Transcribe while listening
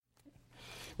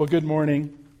Well, good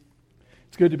morning.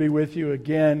 It's good to be with you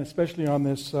again, especially on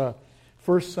this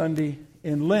first Sunday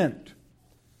in Lent.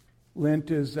 Lent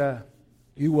is,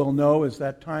 you will know, is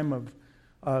that time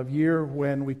of year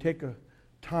when we take an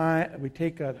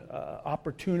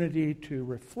opportunity to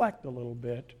reflect a little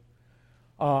bit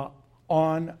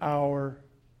on our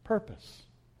purpose.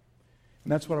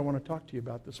 And that's what I want to talk to you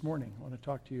about this morning. I want to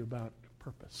talk to you about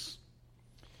purpose.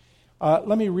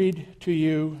 Let me read to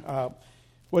you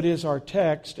what is our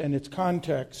text, and its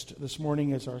context this morning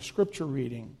is our scripture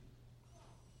reading.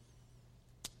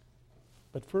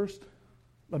 But first,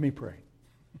 let me pray.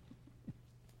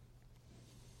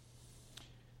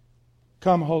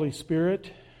 Come, Holy Spirit,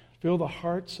 fill the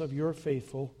hearts of your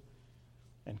faithful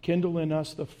and kindle in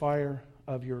us the fire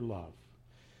of your love.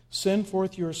 Send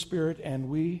forth your Spirit, and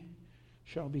we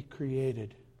shall be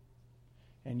created,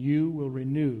 and you will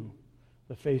renew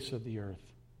the face of the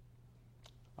earth.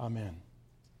 Amen.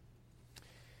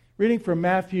 Reading from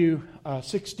Matthew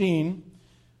 16,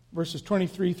 verses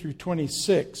 23 through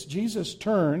 26, Jesus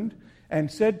turned and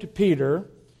said to Peter,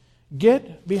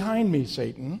 "Get behind me,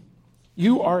 Satan.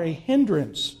 You are a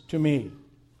hindrance to me."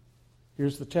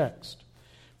 Here's the text.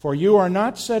 "For you are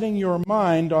not setting your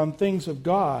mind on things of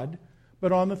God,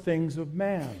 but on the things of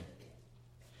man."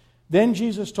 Then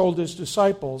Jesus told his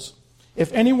disciples,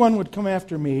 "If anyone would come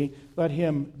after me, let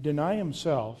him deny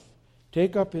himself,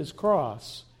 take up his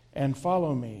cross, and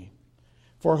follow me.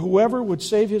 For whoever would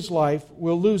save his life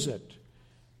will lose it,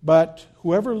 but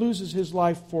whoever loses his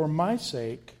life for my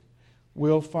sake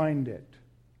will find it."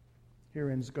 Here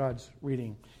ends God's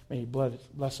reading. May He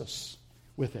bless us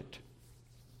with it.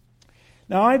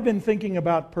 Now, I've been thinking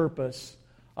about purpose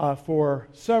for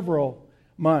several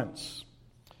months.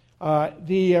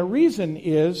 The reason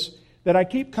is that I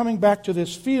keep coming back to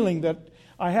this feeling that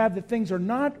I have that things are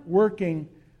not working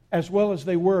as well as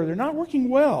they were. They're not working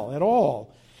well at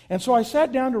all. And so I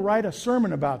sat down to write a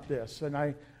sermon about this. And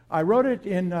I wrote it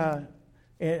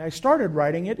I started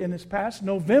writing it in this past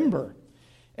November.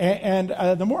 And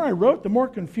the more I wrote, the more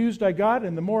confused I got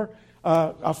and the more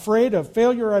afraid of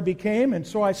failure I became. And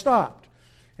so I stopped.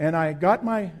 And I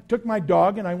took my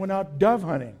dog and I went out dove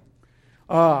hunting.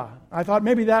 I thought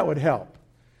maybe that would help.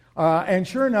 And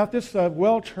sure enough, this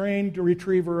well-trained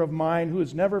retriever of mine who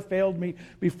has never failed me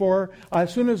before,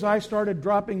 as soon as I started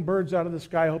dropping birds out of the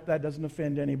sky, I hope that doesn't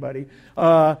offend anybody,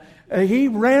 he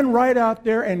ran right out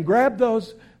there and grabbed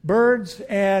those birds,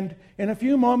 and in a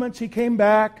few moments he came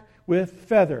back with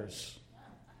feathers.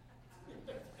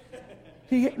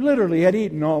 He literally had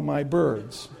eaten all my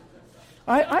birds.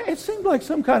 It seemed like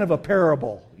some kind of a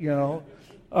parable, you know.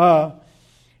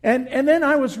 And then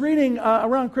I was reading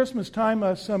around Christmas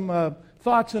time some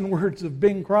thoughts and words of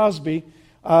Bing Crosby,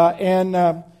 and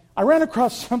I ran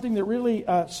across something that really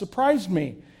surprised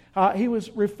me. He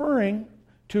was referring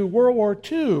to World War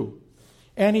II,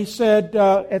 and he said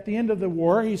at the end of the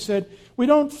war, he said, "We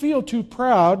don't feel too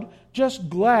proud,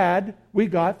 just glad we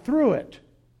got through it."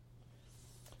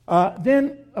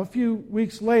 Then a few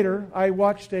weeks later, I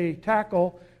watched a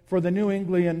tackle for the New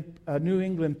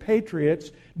England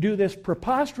Patriots do this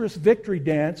preposterous victory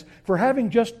dance for having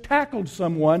just tackled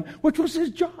someone, which was his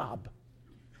job.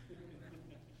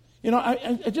 You know,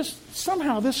 I just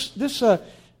somehow this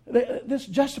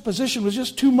juxtaposition was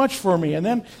just too much for me. And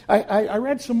then I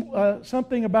read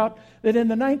something about that in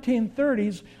the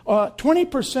 1930s,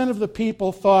 20% of the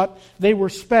people thought they were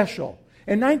special.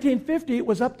 In 1950, it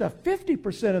was up to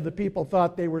 50% of the people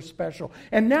thought they were special.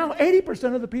 And now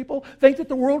 80% of the people think that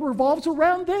the world revolves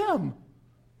around them.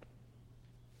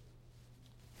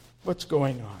 What's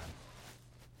going on?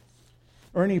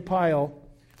 Ernie Pyle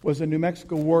was a New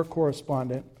Mexico War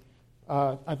correspondent.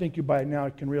 I think you by now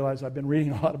can realize I've been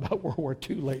reading a lot about World War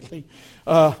II lately.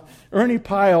 Ernie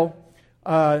Pyle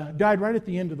died right at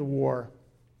the end of the war.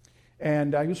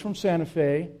 And he was from Santa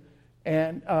Fe.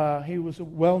 And he was a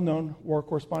well-known war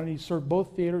correspondent. He served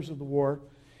both theaters of the war.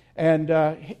 And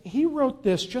he wrote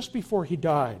this just before he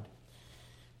died.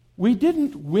 "We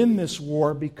didn't win this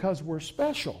war because we're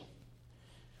special.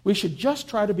 We should just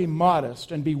try to be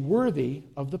modest and be worthy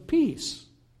of the peace."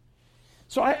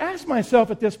 So I asked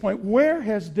myself at this point, where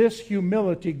has this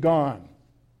humility gone?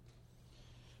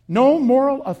 No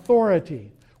moral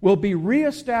authority will be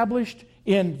reestablished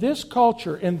in this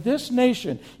culture, in this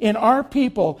nation, in our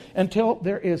people, until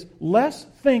there is less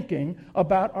thinking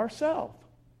about ourselves.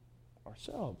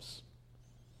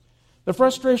 The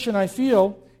frustration I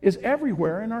feel is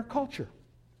everywhere in our culture.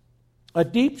 A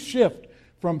deep shift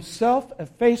from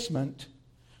self-effacement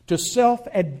to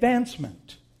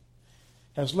self-advancement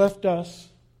has left us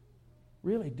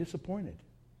really disappointed,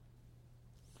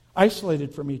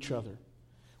 isolated from each other.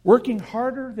 working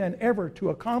harder than ever to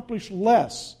accomplish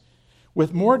less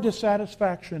with more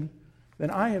dissatisfaction than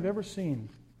I have ever seen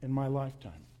in my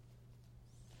lifetime.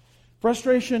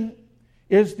 Frustration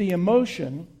is the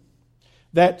emotion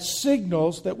that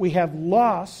signals that we have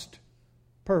lost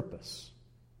purpose.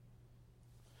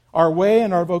 Our way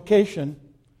and our vocation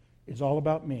is all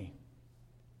about me.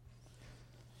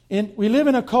 We live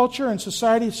in a culture and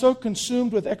society so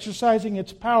consumed with exercising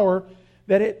its power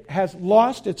that it has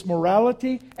lost its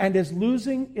morality and is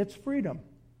losing its freedom.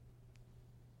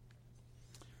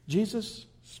 Jesus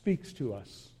speaks to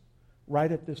us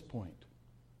right at this point.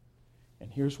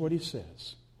 And here's what he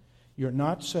says. You're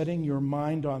not setting your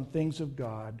mind on things of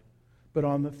God, but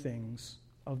on the things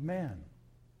of man.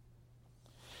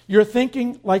 You're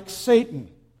thinking like Satan,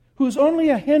 who's only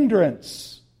a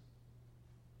hindrance.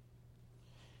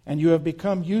 And you have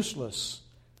become useless.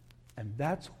 And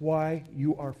that's why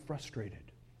you are frustrated.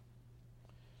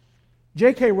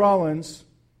 J.K. Rowling,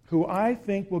 who I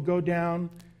think will go down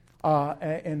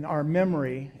in our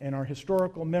memory, in our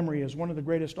historical memory, as one of the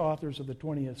greatest authors of the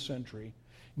 20th century,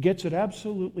 gets it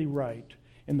absolutely right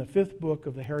in the 5th book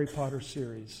of the Harry Potter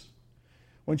series.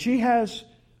 When she has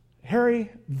Harry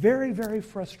very, very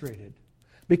frustrated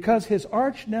because his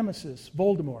arch nemesis,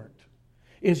 Voldemort,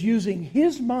 is using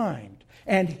his mind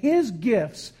and his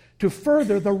gifts to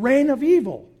further the reign of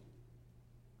evil.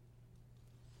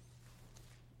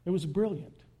 It was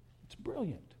brilliant. It's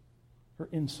brilliant, her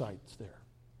insights there.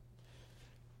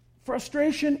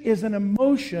 Frustration is an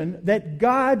emotion that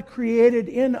God created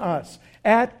in us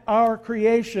at our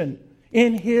creation,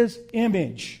 in His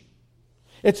image.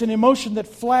 It's an emotion that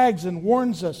flags and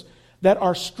warns us that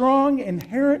our strong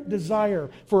inherent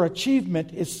desire for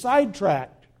achievement is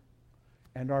sidetracked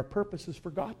and our purpose is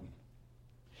forgotten.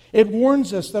 It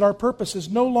warns us that our purpose is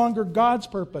no longer God's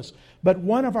purpose, but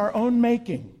one of our own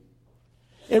making.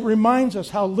 It reminds us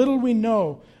how little we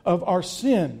know of our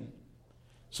sin,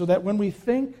 so that when we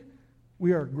think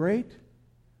we are great,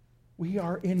 we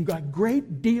are in a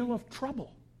great deal of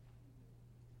trouble.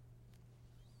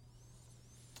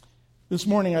 This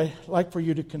morning, I'd like for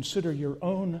you to consider your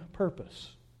own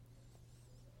purpose.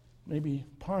 Maybe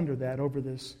ponder that over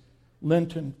this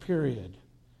Lenten period.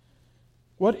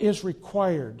 What is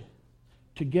required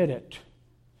to get it?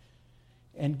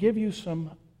 And give you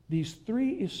these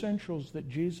 3 essentials that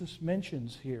Jesus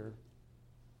mentions here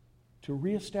to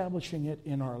reestablishing it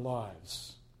in our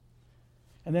lives.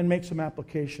 And then make some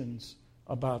applications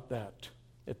about that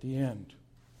at the end.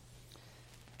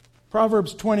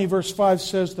 Proverbs 20 verse 5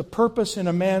 says, "The purpose in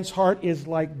a man's heart is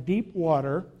like deep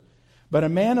water, but a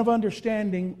man of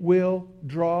understanding will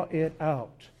draw it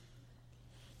out."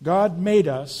 God made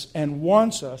us and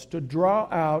wants us to draw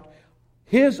out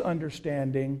His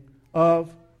understanding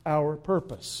of our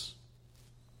purpose.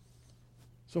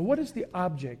 So what is the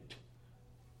object,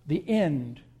 the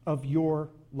end of your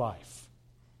life?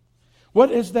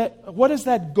 What is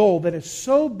that goal that is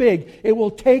so big it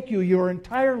will take you your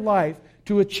entire life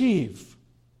to achieve?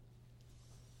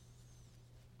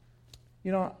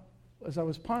 You know, as I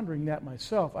was pondering that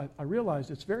myself, I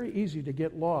realized it's very easy to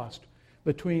get lost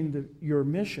between your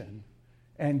mission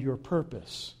and your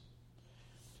purpose.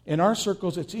 In our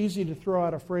circles, it's easy to throw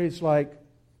out a phrase like,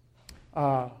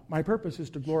 my purpose is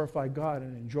to glorify God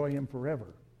and enjoy Him forever,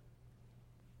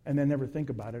 and then never think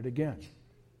about it again.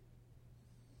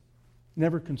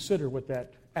 Never consider what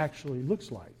that actually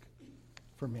looks like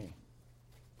for me.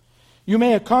 You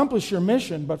may accomplish your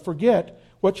mission, but forget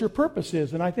what your purpose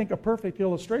is. And I think a perfect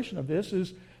illustration of this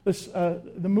is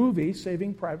the movie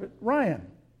Saving Private Ryan.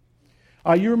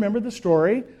 You remember the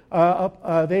story.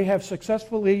 They have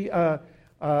successfully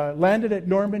landed at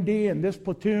Normandy, and this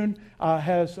platoon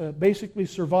has basically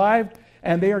survived,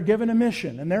 and they are given a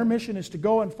mission. And their mission is to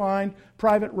go and find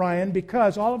Private Ryan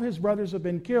because all of his brothers have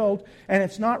been killed, and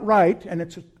it's not right, and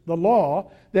it's the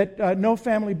law, that no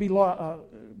family be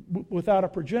without a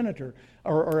progenitor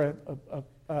or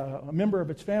a member of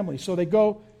its family. So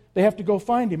they have to go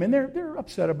find him. And they're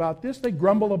upset about this. They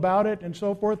grumble about it and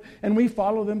so forth. And we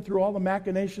follow them through all the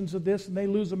machinations of this, and they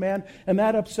lose a man, and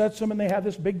that upsets them, and they have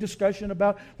this big discussion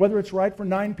about whether it's right for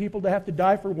 9 people to have to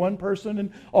die for 1 person,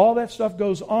 and all that stuff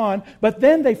goes on. But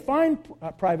then they find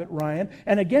Private Ryan,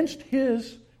 and against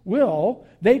his will,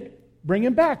 they bring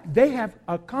him back. They have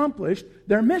accomplished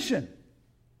their mission.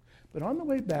 But on the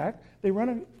way back, they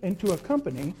run into a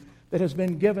company that has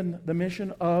been given the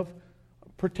mission of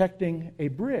protecting a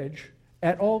bridge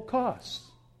at all costs.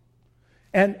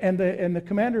 And the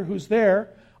commander who's there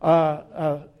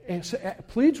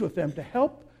pleads with them to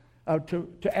help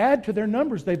to add to their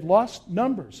numbers. They've lost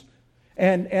numbers.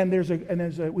 And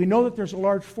we know that there's a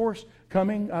large force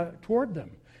coming toward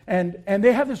them. And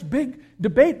they have this big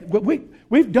debate.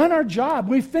 We've done our job.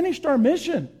 We've finished our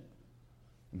mission.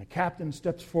 And the captain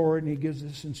steps forward and he gives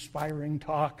this inspiring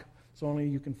talk. It's only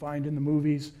you can find in the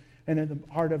movies. And at the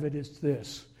heart of it is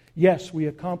this. Yes, we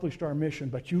accomplished our mission,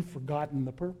 but you've forgotten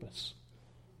the purpose.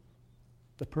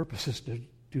 The purpose is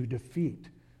to defeat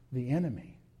the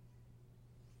enemy.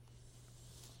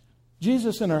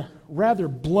 Jesus, in a rather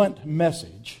blunt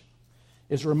message,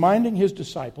 is reminding his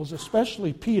disciples,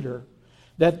 especially Peter,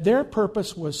 that their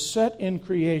purpose was set in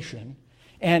creation,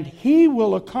 and he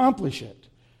will accomplish it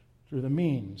through the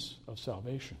means of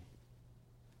salvation.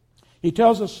 He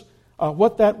tells us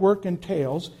what that work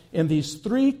entails in these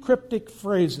three cryptic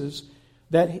phrases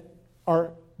that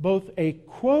are both a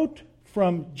quote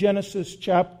from Genesis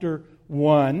chapter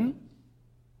 1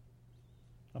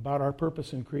 about our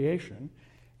purpose in creation,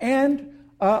 and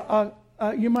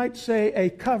you might say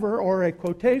a cover or a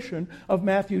quotation of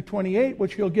Matthew 28,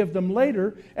 which he'll give them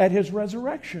later at his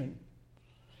resurrection.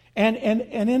 And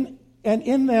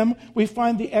in them we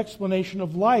find the explanation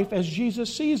of life as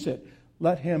Jesus sees it.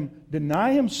 Let him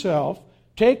deny himself,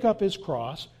 take up his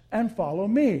cross, and follow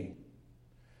me.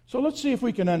 So let's see if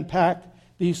we can unpack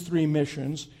these three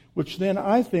missions, which then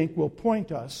I think will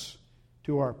point us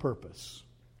to our purpose.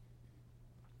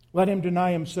 Let him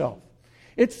deny himself.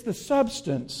 It's the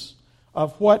substance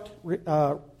of what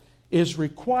is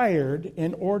required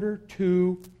in order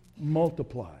to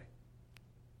multiply.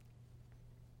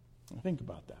 Think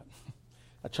about that.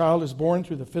 A child is born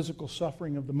through the physical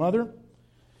suffering of the mother,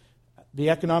 the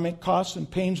economic costs and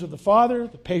pains of the father,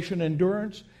 the patient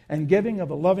endurance and giving of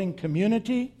a loving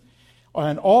community,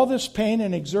 and all this pain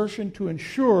and exertion to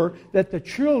ensure that the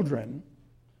children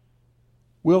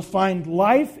will find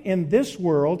life in this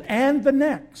world and the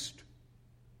next.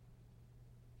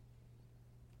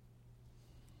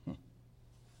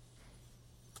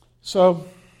 So,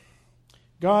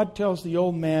 God tells the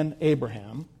old man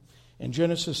Abraham in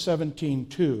Genesis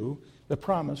 17:2, the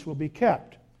promise will be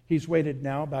kept. He's waited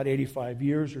now about 85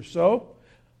 years or so.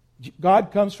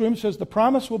 God comes to him and says, the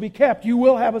promise will be kept. You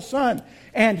will have a son,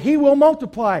 and he will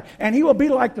multiply, and he will be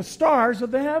like the stars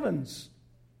of the heavens.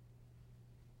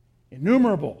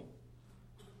 Innumerable.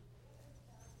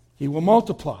 He will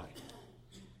multiply.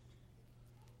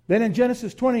 Then in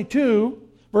Genesis 22,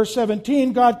 verse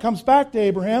 17, God comes back to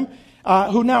Abraham,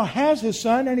 who now has his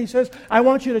son, and he says, I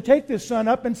want you to take this son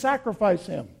up and sacrifice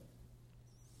him.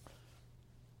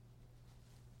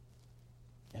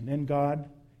 And then God,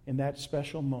 in that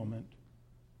special moment,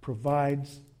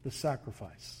 provides the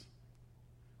sacrifice.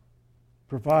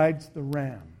 Provides the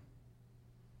ram.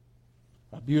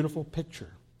 A beautiful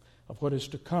picture of what is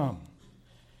to come.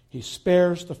 He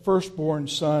spares the firstborn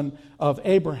son of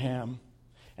Abraham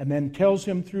and then tells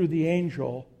him through the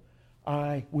angel,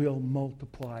 I will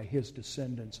multiply his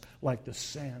descendants like the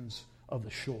sands of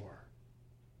the shore.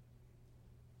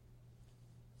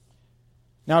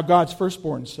 Now God's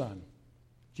firstborn son,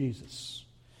 Jesus,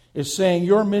 is saying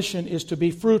your mission is to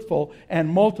be fruitful and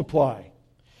multiply.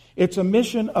 It's a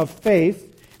mission of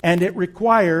faith, and it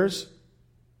requires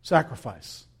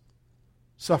sacrifice,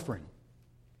 suffering.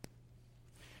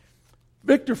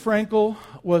 Viktor Frankl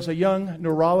was a young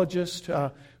neurologist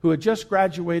who had just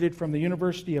graduated from the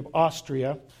University of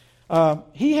Austria.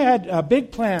 He had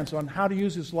big plans on how to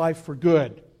use his life for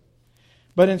good.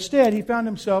 But instead, he found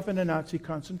himself in a Nazi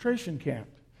concentration camp.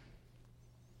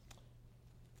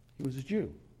 He was a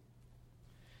Jew.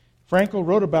 Frankl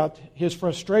wrote about his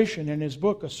frustration in his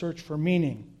book, A Search for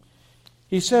Meaning.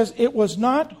 He says, it was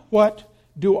not what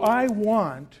do I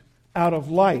want out of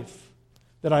life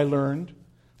that I learned,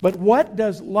 but what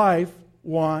does life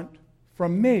want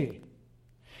from me?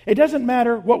 It doesn't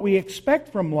matter what we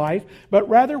expect from life, but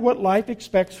rather what life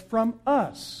expects from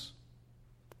us.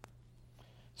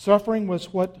 Suffering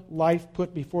was what life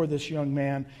put before this young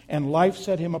man, and life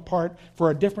set him apart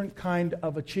for a different kind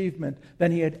of achievement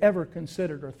than he had ever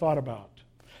considered or thought about.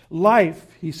 Life,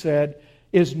 he said,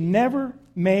 is never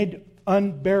made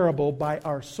unbearable by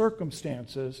our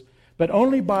circumstances, but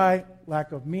only by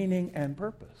lack of meaning and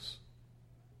purpose.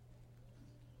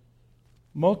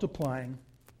 Multiplying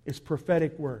is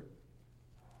prophetic work.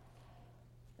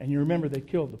 And you remember they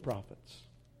killed the prophets.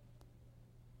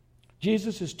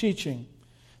 Jesus is teaching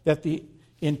that the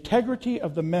integrity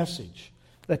of the message,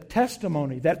 the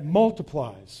testimony that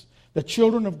multiplies the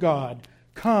children of God,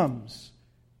 comes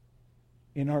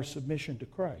in our submission to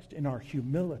Christ, in our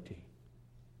humility.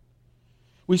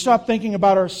 We stop thinking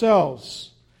about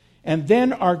ourselves, and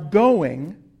then our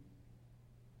going,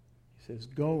 he says,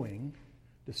 going,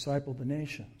 disciple the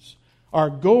nations. Our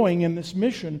going in this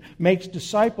mission makes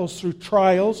disciples through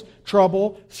trials,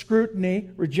 trouble,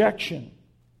 scrutiny, rejection.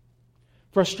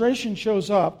 Frustration shows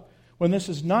up when this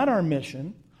is not our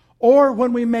mission, or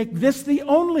when we make this the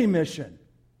only mission.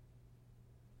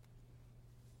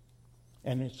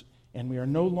 And we are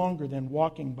no longer then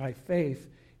walking by faith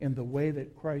in the way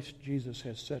that Christ Jesus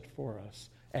has set for us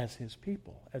as His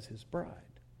people, as His bride.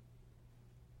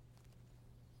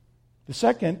 The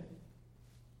second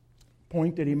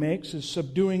point that he makes is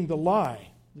subduing the lie.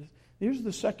 Here's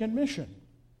the second mission.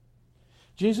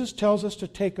 Jesus tells us to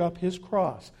take up His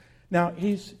cross. Now,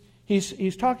 he's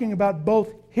talking about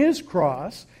both His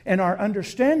cross and our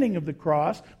understanding of the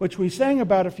cross, which we sang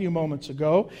about a few moments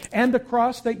ago, and the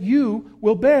cross that you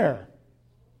will bear.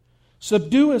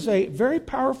 Subdue is a very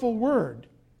powerful word.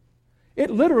 It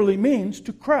literally means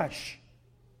to crush,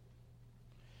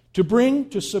 to bring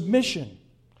to submission,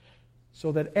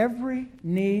 so that every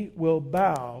knee will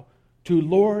bow to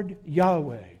Lord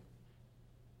Yahweh.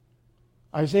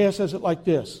 Isaiah says it like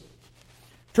this: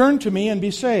 "Turn to me and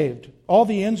be saved, all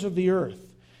the ends of the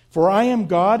earth, for I am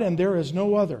God and there is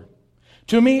no other.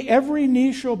 To me every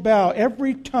knee shall bow,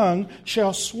 every tongue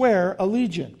shall swear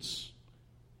allegiance."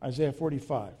 Isaiah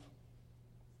 45.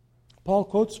 Paul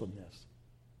quotes from this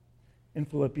in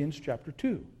Philippians chapter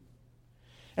 2.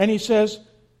 And he says,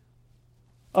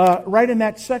 right in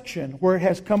that section where it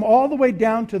has come all the way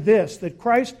down to this, that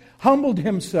Christ humbled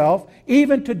Himself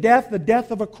even to death, the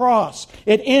death of a cross.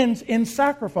 It ends in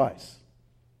sacrifice.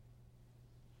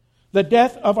 The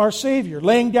death of our Savior,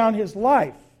 laying down His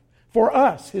life for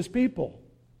us, His people.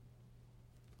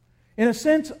 In a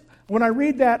sense, when I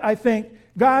read that, I think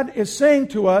God is saying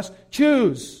to us,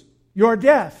 choose your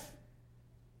death.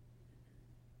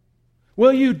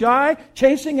 Will you die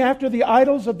chasing after the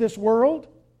idols of this world?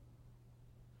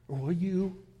 Or will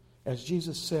you, as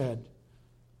Jesus said,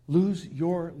 lose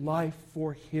your life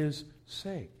for His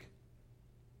sake?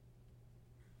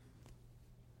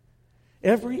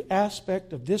 Every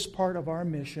aspect of this part of our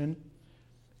mission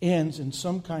ends in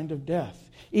some kind of death.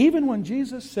 Even when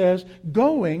Jesus says,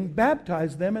 going,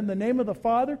 baptize them in the name of the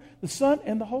Father, the Son,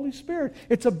 and the Holy Spirit.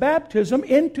 It's a baptism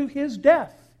into His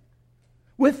death,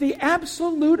 with the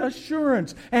absolute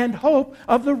assurance and hope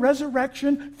of the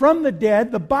resurrection from the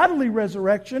dead, the bodily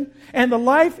resurrection, and the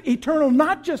life eternal,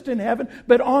 not just in heaven,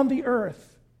 but on the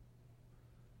earth.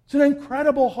 It's an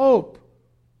incredible hope.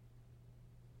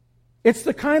 It's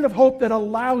the kind of hope that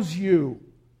allows you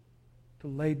to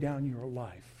lay down your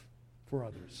life for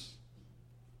others,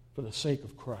 for the sake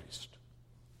of Christ.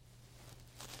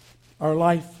 Our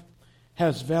life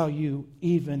has value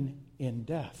even in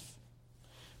death.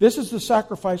 This is the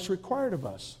sacrifice required of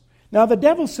us. Now the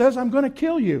devil says, I'm going to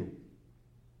kill you.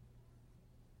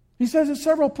 He says it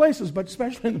several places, but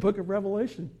especially in the book of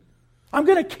Revelation. I'm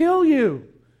going to kill you.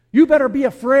 You better be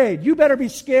afraid. You better be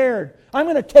scared. I'm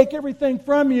going to take everything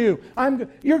from you.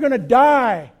 You're going to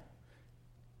die.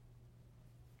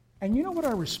 And you know what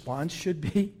our response should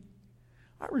be?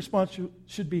 Our response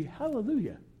should be,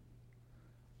 hallelujah.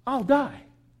 I'll die.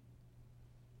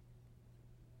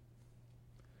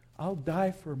 I'll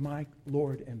die for my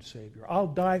Lord and Savior. I'll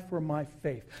die for my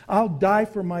faith. I'll die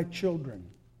for my children.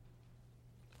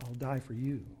 I'll die for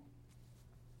you.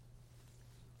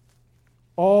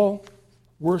 All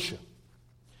worship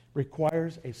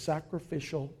requires a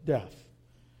sacrificial death.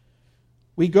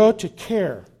 We go to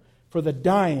care for the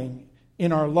dying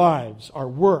in our lives, our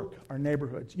work, our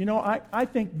neighborhoods. You know, I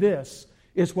think this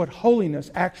is what holiness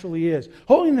actually is.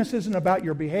 Holiness isn't about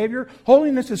your behavior.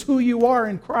 Holiness is who you are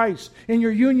in Christ, in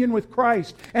your union with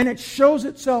Christ. And it shows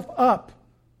itself up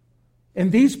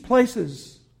in these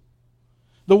places.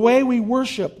 The way we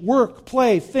worship, work,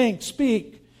 play, think,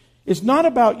 speak is not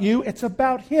about you. It's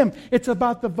about Him. It's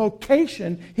about the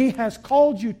vocation He has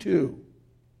called you to.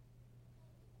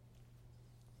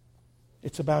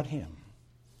 It's about Him.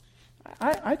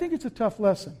 I think it's a tough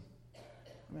lesson.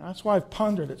 That's why I've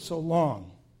pondered it so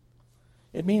long.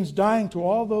 It means dying to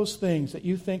all those things that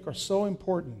you think are so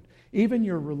important, even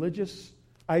your religious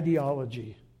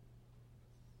ideology.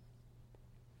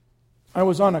 I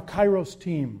was on a Kairos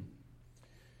team.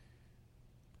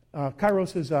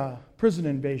 Kairos is a prison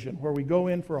invasion where we go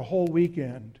in for a whole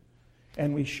weekend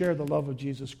and we share the love of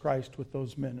Jesus Christ with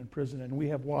those men in prison, and we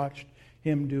have watched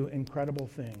Him do incredible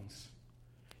things.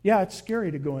 Yeah, it's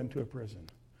scary to go into a prison.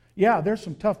 Yeah, there's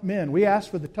some tough men. We ask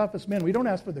for the toughest men. We don't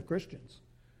ask for the Christians.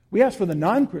 We ask for the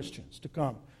non-Christians to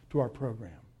come to our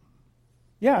program.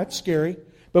 Yeah, it's scary,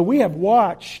 but we have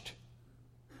watched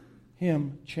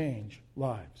Him change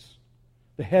lives.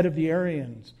 The head of the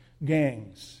Aryans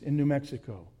gangs in New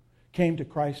Mexico came to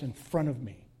Christ in front of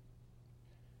me.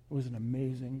 It was an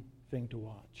amazing thing to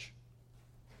watch.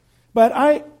 But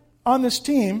on this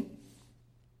team,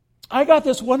 I got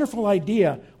this wonderful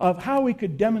idea of how we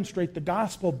could demonstrate the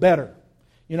gospel better.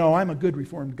 You know, I'm a good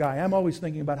Reformed guy. I'm always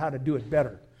thinking about how to do it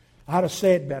better, how to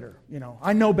say it better. You know,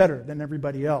 I know better than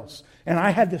everybody else. And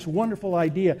I had this wonderful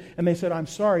idea, and they said, I'm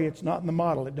sorry, it's not in the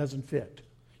model. It doesn't fit.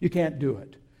 You can't do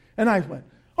it. And I went,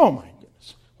 oh my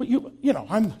goodness.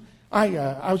 Well,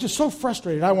 I was just so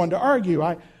frustrated. I wanted to argue.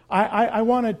 I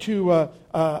wanted to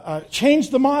change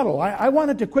the model. I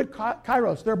wanted to quit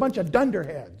Kairos. They're a bunch of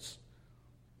dunderheads.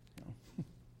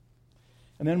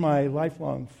 And then my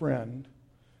lifelong friend,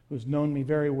 who's known me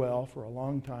very well for a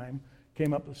long time,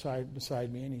 came up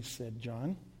beside me and he said,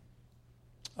 John,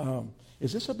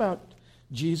 is this about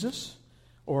Jesus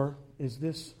or is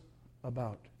this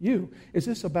about you? Is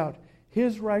this about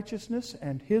His righteousness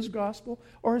and His gospel,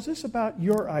 or is this about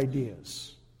your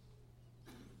ideas?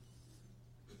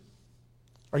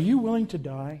 Are you willing to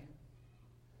die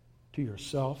to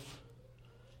yourself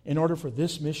in order for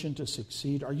this mission to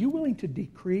succeed? Are you willing to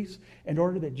decrease in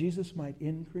order that Jesus might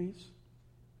increase?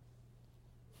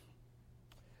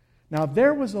 Now,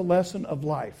 there was a lesson of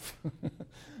life.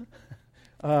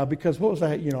 Because what was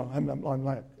I, I'm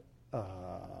like,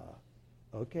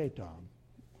 okay, Tom.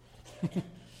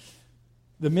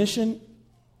 The mission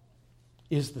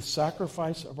is the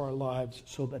sacrifice of our lives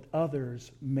so that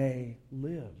others may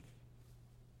live.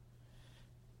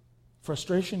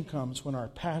 Frustration comes when our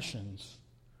passions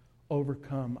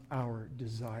overcome our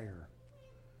desire.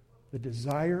 The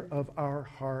desire of our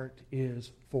heart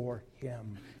is for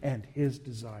Him and His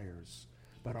desires,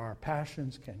 but our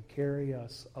passions can carry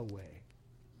us away.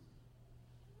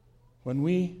 When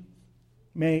we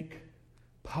make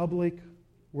public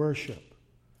worship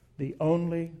the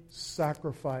only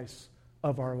sacrifice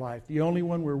of our life, the only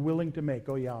one we're willing to make,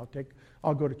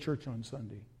 I'll go to church on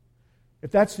Sunday.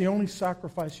 If that's the only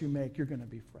sacrifice you make, you're going to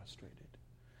be frustrated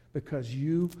because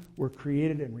you were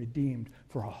created and redeemed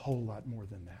for a whole lot more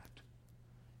than that.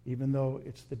 Even though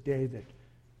it's the day that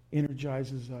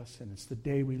energizes us and it's the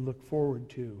day we look forward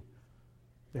to,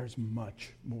 there's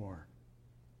much more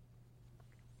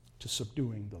to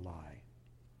subduing the lie.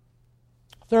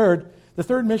 The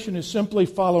third mission is simply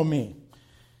follow me.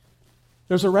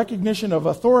 There's a recognition of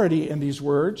authority in these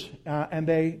words, and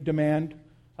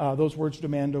those words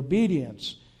demand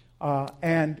obedience.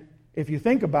 And if you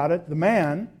think about it, the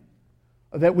man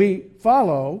that we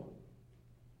follow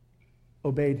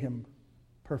obeyed Him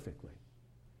perfectly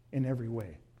in every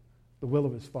way. The will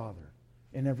of His Father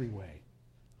in every way.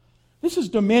 This is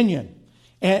dominion.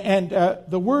 And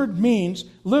the word means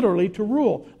literally to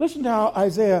rule. Listen to how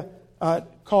Isaiah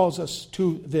calls us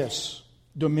to this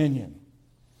dominion.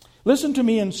 Listen to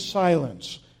me in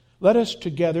silence. Let us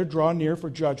together draw near for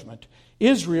judgment.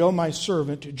 Israel, my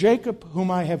servant, Jacob, whom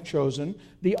I have chosen,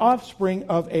 the offspring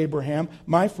of Abraham,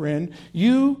 my friend,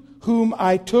 you whom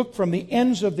I took from the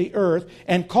ends of the earth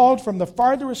and called from the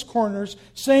farthest corners,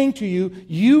 saying to you,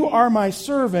 you are my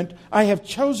servant, I have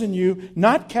chosen you,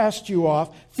 not cast you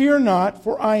off. Fear not,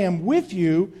 for I am with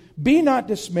you. Be not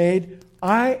dismayed,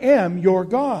 I am your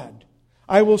God.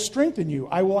 I will strengthen you,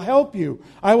 I will help you,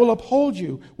 I will uphold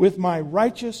you with my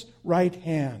righteous right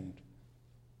hand.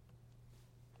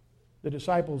 The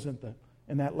disciples in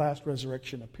that last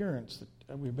resurrection appearance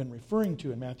that we've been referring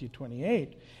to in Matthew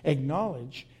 28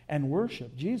 acknowledge and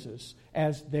worship Jesus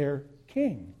as their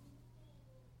king.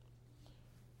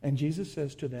 And Jesus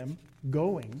says to them,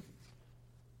 going,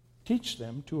 teach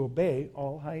them to obey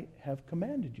all I have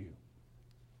commanded you.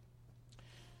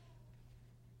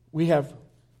 We have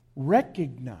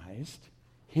recognized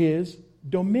His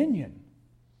dominion.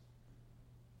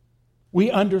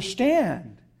 We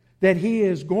understand that He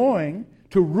is going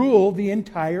to rule the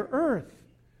entire earth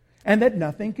and that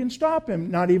nothing can stop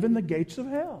Him, not even the gates of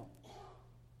hell.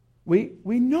 We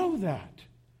know that.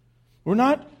 We're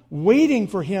not waiting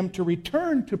for Him to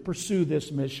return to pursue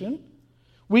this mission.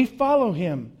 We follow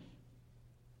Him.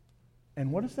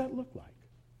 And what does that look like?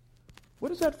 What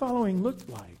does that following look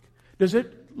like? Does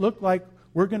it look like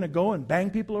we're going to go and bang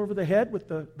people over the head with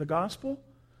the gospel?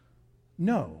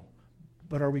 No.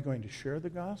 But are we going to share the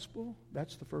gospel?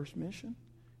 That's the first mission?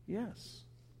 Yes.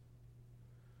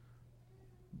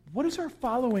 What does our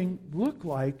following look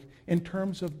like in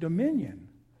terms of dominion?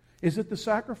 Is it the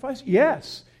sacrifice?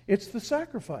 Yes, it's the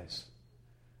sacrifice.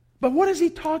 But what is he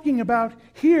talking about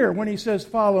here when he says,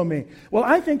 follow me? Well,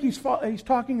 I think he's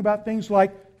talking about things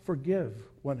like forgive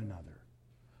one another,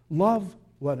 love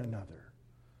one another,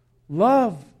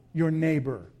 love your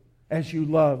neighbor as you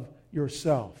love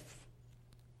yourself.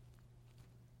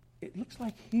 It looks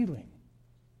like healing.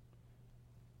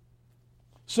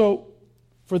 So,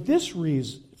 for this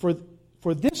reason,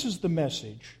 for this is the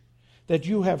message that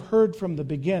you have heard from the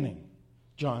beginning,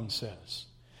 John says,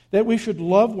 that we should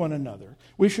love one another.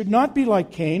 We should not be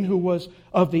like Cain, who was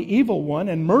of the evil one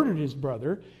and murdered his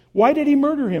brother. Why did he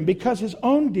murder him? Because his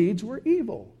own deeds were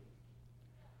evil.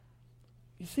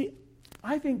 You see,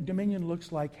 I think dominion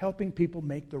looks like helping people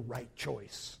make the right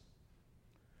choice.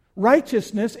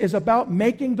 Righteousness is about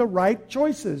making the right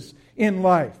choices in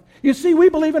life. You see, we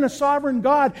believe in a sovereign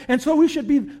God, and so we should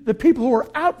be the people who are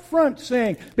out front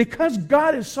saying, because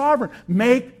God is sovereign,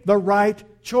 make the right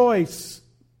choice.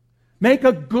 Make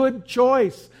a good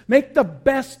choice. Make the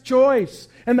best choice.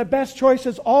 And the best choice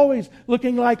is always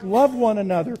looking like love one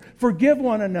another, forgive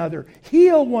one another,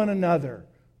 heal one another.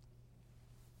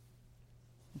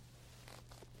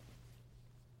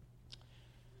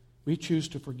 We choose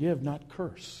to forgive, not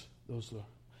curse those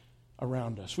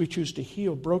around us. We choose to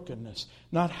heal brokenness,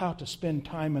 not how to spend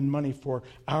time and money for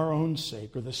our own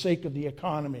sake or the sake of the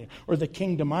economy or the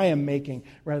kingdom I am making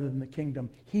rather than the kingdom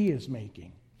He is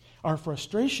making. Our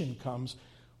frustration comes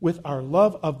with our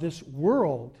love of this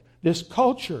world, this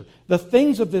culture, the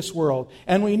things of this world.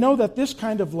 And we know that this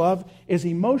kind of love is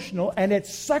emotional and it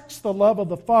sucks the love of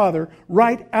the Father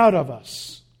right out of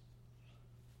us.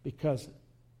 Because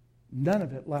none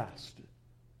of it lasts.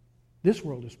 This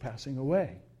world is passing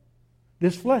away.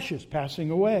 This flesh is passing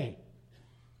away.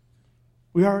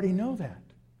 We already know that.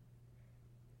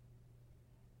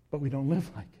 But we don't live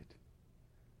like it.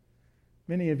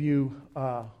 Many of you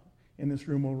in this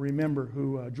room will remember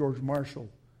who George Marshall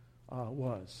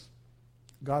was.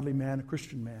 A godly man, a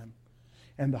Christian man,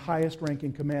 and the highest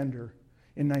ranking commander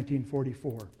in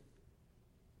 1944.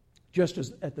 Just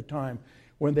as at the time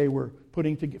when they were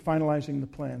finalizing the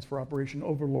plans for Operation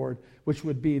Overlord, which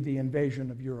would be the invasion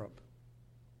of Europe.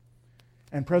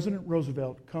 And President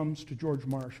Roosevelt comes to George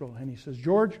Marshall and he says,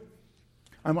 George,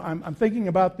 I'm thinking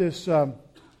about this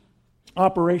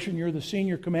operation. You're the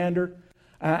senior commander,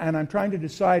 and I'm trying to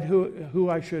decide who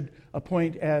I should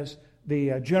appoint as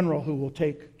the general who will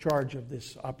take charge of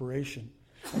this operation.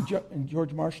 And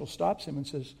George Marshall stops him and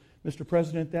says, Mr.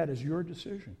 President, that is your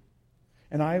decision.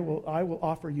 And I will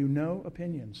offer you no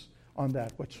opinions on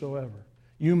that whatsoever.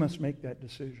 You must make that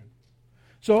decision.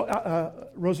 So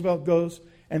Roosevelt goes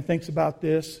and thinks about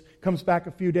this, comes back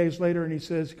a few days later, and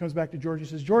he comes back to George, he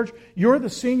says, George, you're the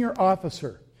senior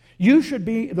officer. You should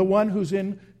be the one who's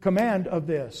in command of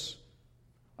this.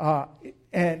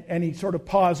 And he sort of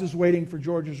pauses, waiting for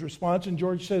George's response, and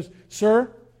George says,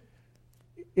 Sir,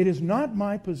 it is not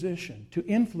my position to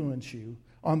influence you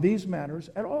on these matters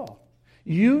at all.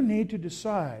 You need to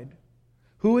decide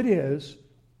who it is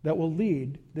that will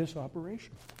lead this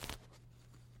operation.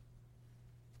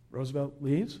 Roosevelt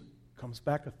leaves, comes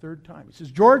back a third time. He says,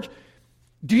 George,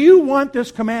 do you want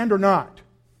this command or not?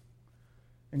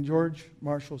 And George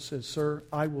Marshall says, Sir,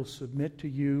 I will submit to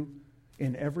you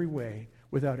in every way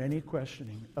without any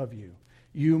questioning of you.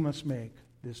 You must make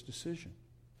this decision.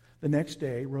 The next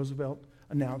day, Roosevelt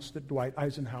announced that Dwight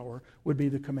Eisenhower would be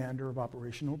the commander of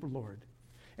Operation Overlord.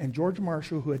 And George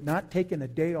Marshall, who had not taken a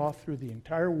day off through the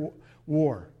entire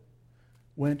war,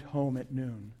 went home at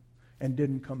noon and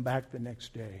didn't come back the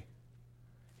next day.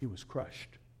 He was crushed.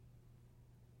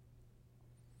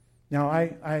 Now,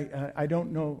 I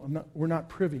don't know, we're not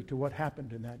privy to what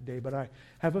happened in that day, but I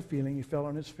have a feeling he fell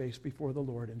on his face before the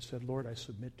Lord and said, Lord, I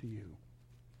submit to you.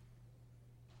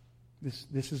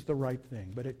 This is the right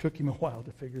thing, but it took him a while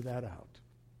to figure that out.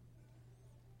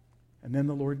 And then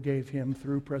the Lord gave him,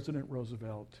 through President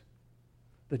Roosevelt,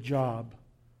 the job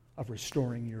of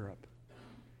restoring Europe.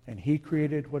 And he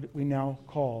created what we now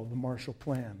call the Marshall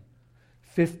Plan.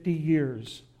 50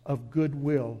 years of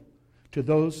goodwill to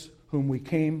those whom we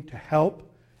came to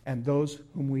help and those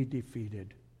whom we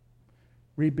defeated.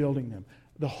 Rebuilding them.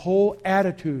 The whole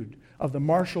attitude of the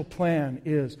Marshall Plan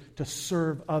is to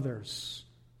serve others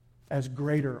as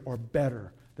greater or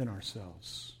better than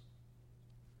ourselves.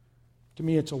 To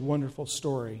me, it's a wonderful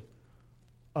story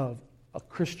of a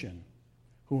Christian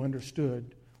who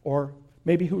understood, or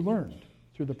maybe who learned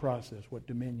through the process, what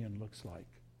dominion looks like.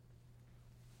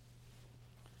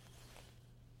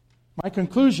 My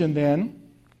conclusion then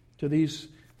to these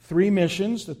three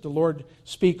missions that the Lord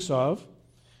speaks of,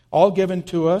 all given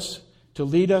to us to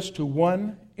lead us to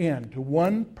one end, to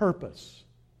one purpose.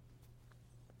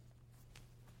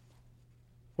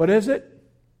 What is it?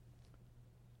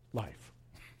 Life.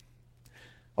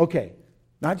 Okay,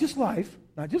 not just life,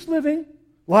 not just living,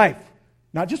 life.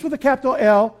 Not just with a capital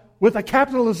L, with a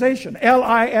capitalization,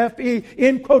 L-I-F-E,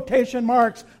 in quotation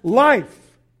marks, life.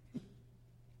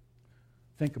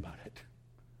 Think about it.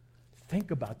 Think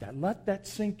about that. Let that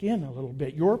sink in a little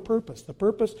bit. Your purpose, the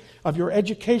purpose of your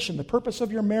education, the purpose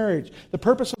of your marriage, the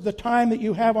purpose of the time that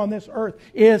you have on this earth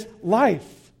is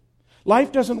life.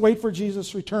 Life doesn't wait for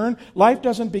Jesus' return. Life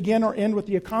doesn't begin or end with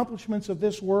the accomplishments of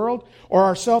this world or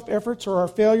our self-efforts or our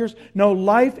failures. No,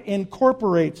 life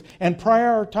incorporates and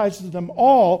prioritizes them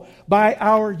all by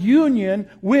our union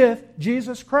with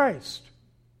Jesus Christ.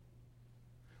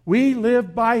 We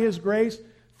live by His grace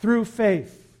through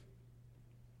faith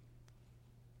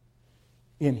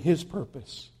in His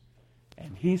purpose.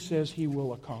 And He says He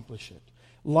will accomplish it.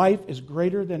 Life is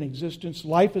greater than existence.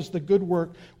 Life is the good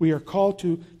work we are called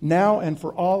to now and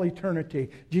for all eternity.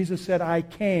 Jesus said, I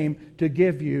came to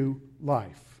give you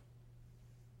life.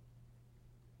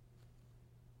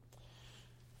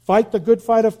 Fight the good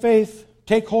fight of faith.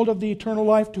 Take hold of the eternal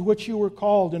life to which you were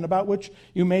called and about which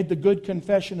you made the good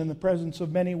confession in the presence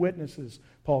of many witnesses,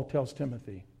 Paul tells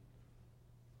Timothy.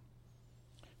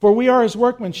 For we are His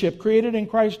workmanship, created in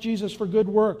Christ Jesus for good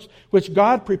works, which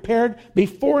God prepared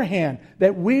beforehand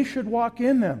that we should walk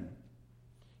in them,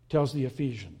 tells the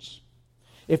Ephesians.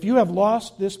 If you have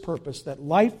lost this purpose, that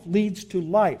life leads to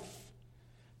life,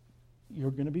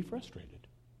 you're going to be frustrated.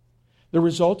 The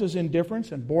result is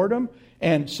indifference and boredom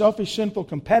and selfish, sinful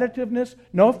competitiveness,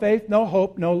 no faith, no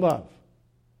hope, no love.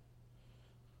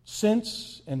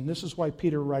 Since, and this is why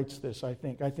Peter writes this, I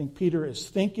think Peter is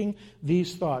thinking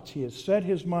these thoughts. He has set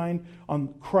his mind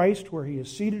on Christ where He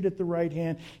is seated at the right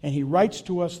hand, and he writes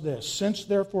to us this: since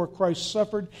therefore Christ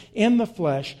suffered in the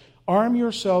flesh, arm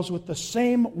yourselves with the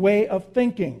same way of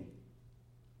thinking.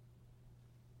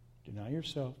 Deny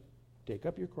yourself, take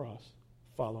up your cross,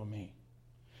 follow me.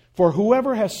 For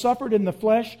whoever has suffered in the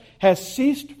flesh has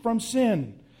ceased from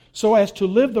sin, so as to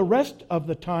live the rest of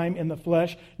the time in the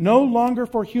flesh, no longer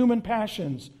for human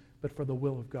passions, but for the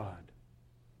will of God.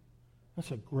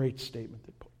 That's a great statement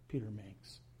that Peter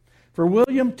makes. For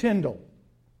William Tyndale,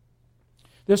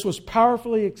 this was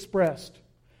powerfully expressed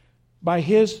by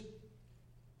his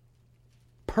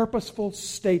purposeful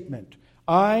statement: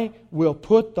 I will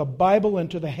put the Bible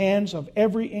into the hands of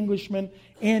every Englishman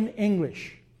in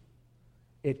English.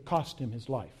 It cost him his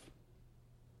life.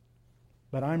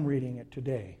 But I'm reading it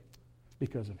today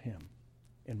because of him,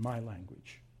 in my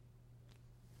language.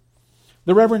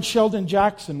 The Reverend Sheldon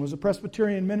Jackson was a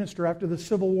Presbyterian minister after the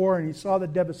Civil War, and he saw the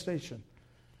devastation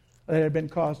that had been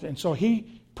caused. And so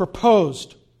he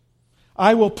proposed,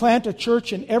 I will plant a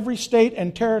church in every state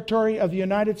and territory of the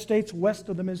United States west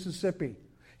of the Mississippi.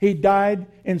 He died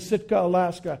in Sitka,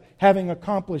 Alaska, having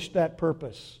accomplished that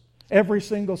purpose. Every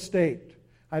single state.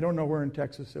 I don't know where in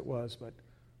Texas it was, but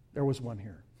there was one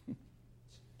here.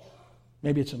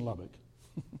 Maybe it's in Lubbock.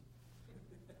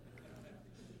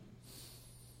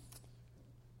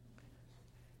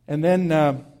 And then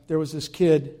there was this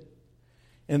kid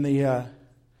in the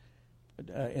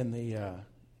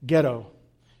ghetto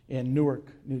in Newark,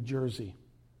 New Jersey.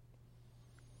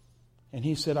 And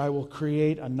he said, I will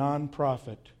create a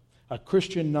nonprofit, a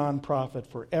Christian nonprofit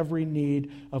for every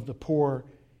need of the poor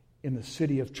in the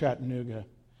city of Chattanooga,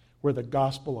 where the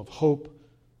gospel of hope,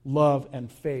 love,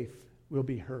 and faith will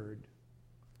be heard.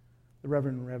 The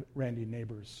Reverend Randy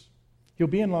Neighbors. He'll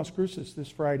be in Las Cruces this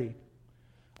Friday.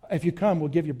 If you come, we'll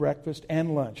give you breakfast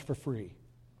and lunch for free.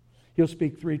 He'll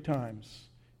speak 3 times.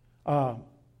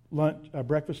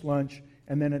 Breakfast, lunch,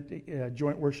 and then at the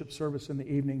joint worship service in the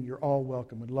evening. You're all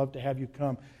welcome. We'd love to have you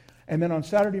come. And then on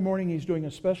Saturday morning, he's doing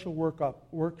a special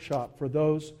workshop for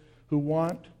those who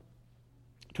want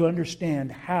to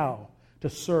understand how to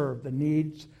serve the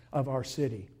needs of our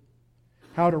city,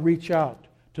 how to reach out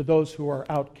to those who are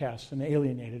outcasts and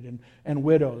alienated and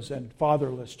widows and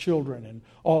fatherless children and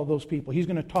all those people. He's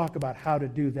going to talk about how to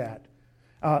do that.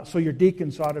 So your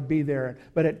deacons ought to be there,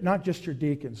 but not just your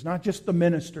deacons, not just the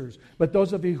ministers, but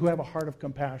those of you who have a heart of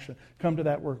compassion. Come to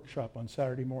that workshop on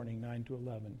Saturday morning, 9 to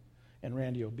 11, and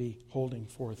Randy will be holding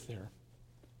forth there.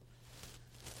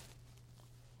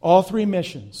 All 3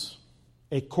 missions,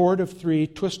 a cord of 3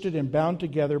 twisted and bound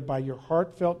together by your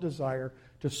heartfelt desire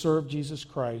to serve Jesus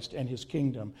Christ and His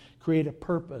kingdom, create a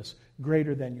purpose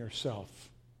greater than yourself.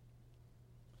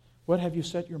 What have you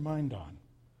set your mind on?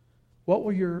 What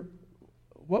will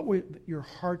your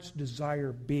heart's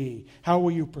desire be? How will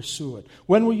you pursue it?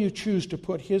 When will you choose to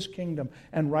put His kingdom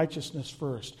and righteousness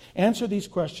first? Answer these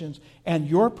questions, and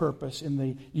your purpose in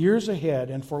the years ahead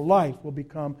and for life will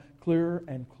become clearer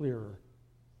and clearer.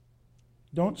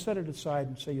 Don't set it aside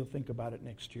and say you'll think about it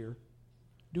next year.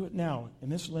 Do it now, in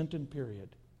this Lenten period.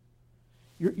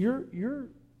 Your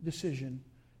decision,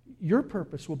 your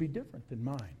purpose will be different than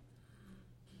mine.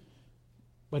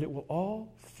 But it will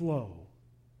all flow.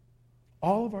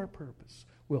 All of our purpose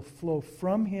will flow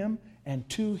from Him and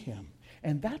to Him.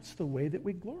 And that's the way that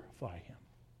we glorify Him.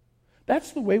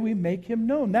 That's the way we make Him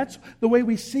known. That's the way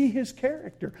we see His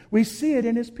character. We see it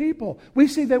in His people. We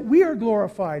see that we are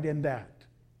glorified in that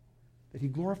He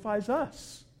glorifies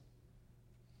us.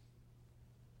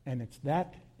 And it's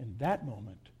in that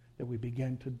moment that we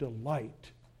begin to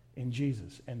delight in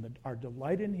Jesus. And our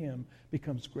delight in Him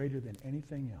becomes greater than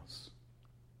anything else.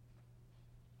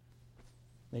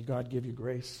 May God give you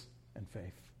grace and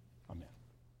faith.